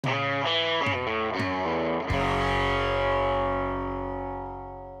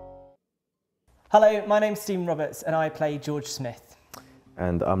Hello, my name's Stephen Roberts and I play George Smith.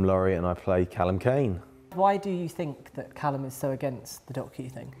 And I'm Laurie and I play Callum Kane. Why do you think that Callum is so against the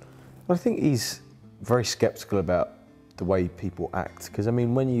DocYou thing? Well, I think he's very sceptical about the way people act. Because I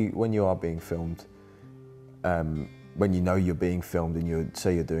mean, when you are being filmed, when you know you're being filmed and you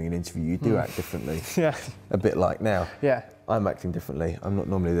say you're doing an interview, you do act differently. Yeah. A bit like now. Yeah. I'm acting differently. I'm not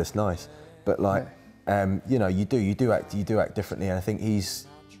normally this nice, but like, you know, you do act differently. And I think he's.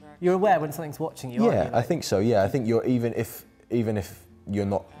 You're aware when something's watching you, aren't you? Yeah, I think so. Yeah, I think you're even if you're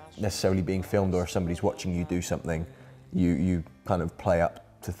not necessarily being filmed or if somebody's watching you do something, you kind of play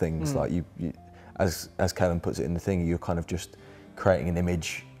up to things like you as Callum puts it in the thing, you're kind of just creating an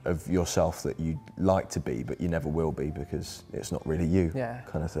image of yourself that you'd like to be, but you never will be because it's not really you. Yeah,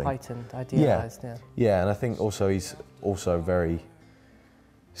 kind of thing. Heightened, idealised. Yeah. Yeah, and I think also he's also very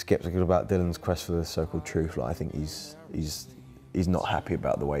sceptical about Dylan's quest for the so-called truth. Like I think he's not happy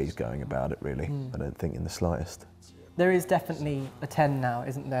about the way he's going about it, really. I don't think in the slightest. There is definitely a 10 now,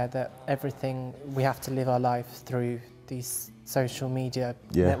 isn't there, that everything, we have to live our lives through these social media,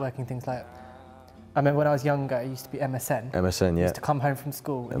 networking things like that. I remember when I was younger, it used to be MSN. MSN, yeah. I used to come home from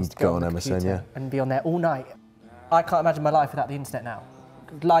school and used to go on MSN, yeah. And be on there all night. I can't imagine my life without the internet now.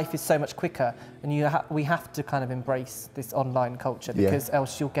 Life is so much quicker, and we have to kind of embrace this online culture because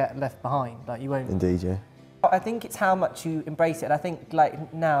else you'll get left behind. Like you won't. Indeed, yeah. I think it's how much you embrace it. And I think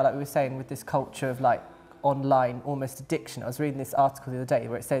like now, like we were saying, with this culture of like online almost addiction. I was reading this article the other day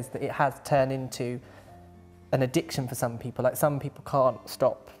where it says that it has turned into an addiction for some people. Like some people can't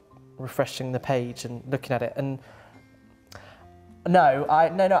stop refreshing the page and looking at it. And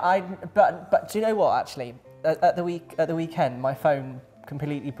but do you know what? Actually, at the weekend, my phone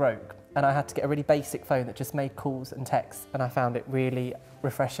completely broke, and I had to get a really basic phone that just made calls and texts, and I found it really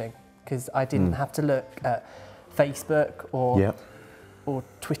refreshing. Because I didn't have to look at Facebook or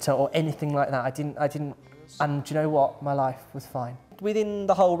Twitter or anything like that. I didn't, and do you know what? My life was fine. Within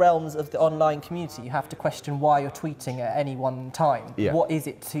the whole realms of the online community, you have to question why you're tweeting at any one time. Yeah. What is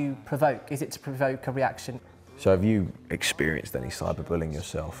it to provoke? Is it to provoke a reaction? So have you experienced any cyberbullying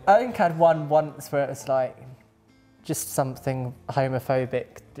yourself? I think I had one once where it was like, just something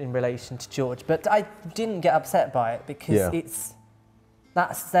homophobic in relation to George, but I didn't get upset by it because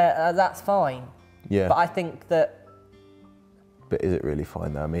that's fine. Yeah. But I think that. But is it really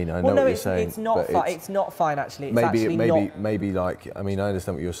fine though? I mean, I know what you're saying. It's not fine. It's not fine actually. It's maybe like I mean, I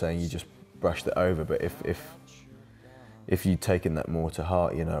understand what you're saying. You just brushed it over. But if you'd taken that more to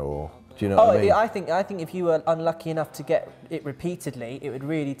heart, you know, or do you know what I mean? I think if you were unlucky enough to get it repeatedly, it would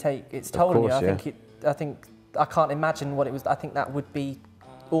really take its toll on you. I can't imagine what it was. I think that would be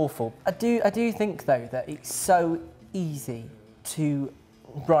awful. I do think though that it's so easy to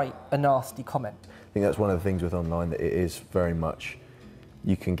write a nasty comment. I think that's one of the things with online, that it is very much,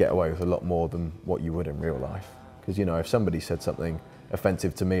 you can get away with a lot more than what you would in real life. Because you know, if somebody said something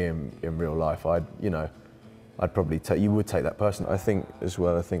offensive to me in real life, I'd probably you would take that person. I think as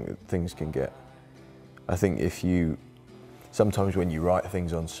well, I think that things can get, I think sometimes when you write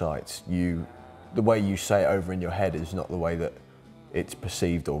things on sites, the way you say it over in your head is not the way that it's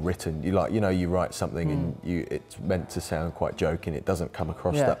perceived or written. You write something and it's meant to sound quite joking. It doesn't come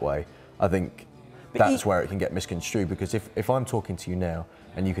across that way. I think that's where it can get misconstrued, because if I'm talking to you now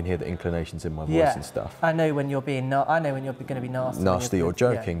and you can hear the inclinations in my voice and stuff. I know when you're being I know when you're going to be nasty. Nasty or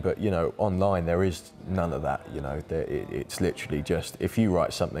joking, but you know, online there is none of that. You know, it's literally just, if you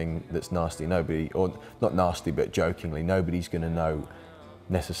write something that's nasty, or not nasty but jokingly, nobody's going to know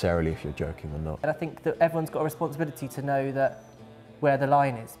necessarily if you're joking or not. And I think that everyone's got a responsibility to know that where the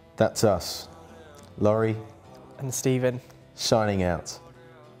line is. That's us. Laurie and Stephen signing out.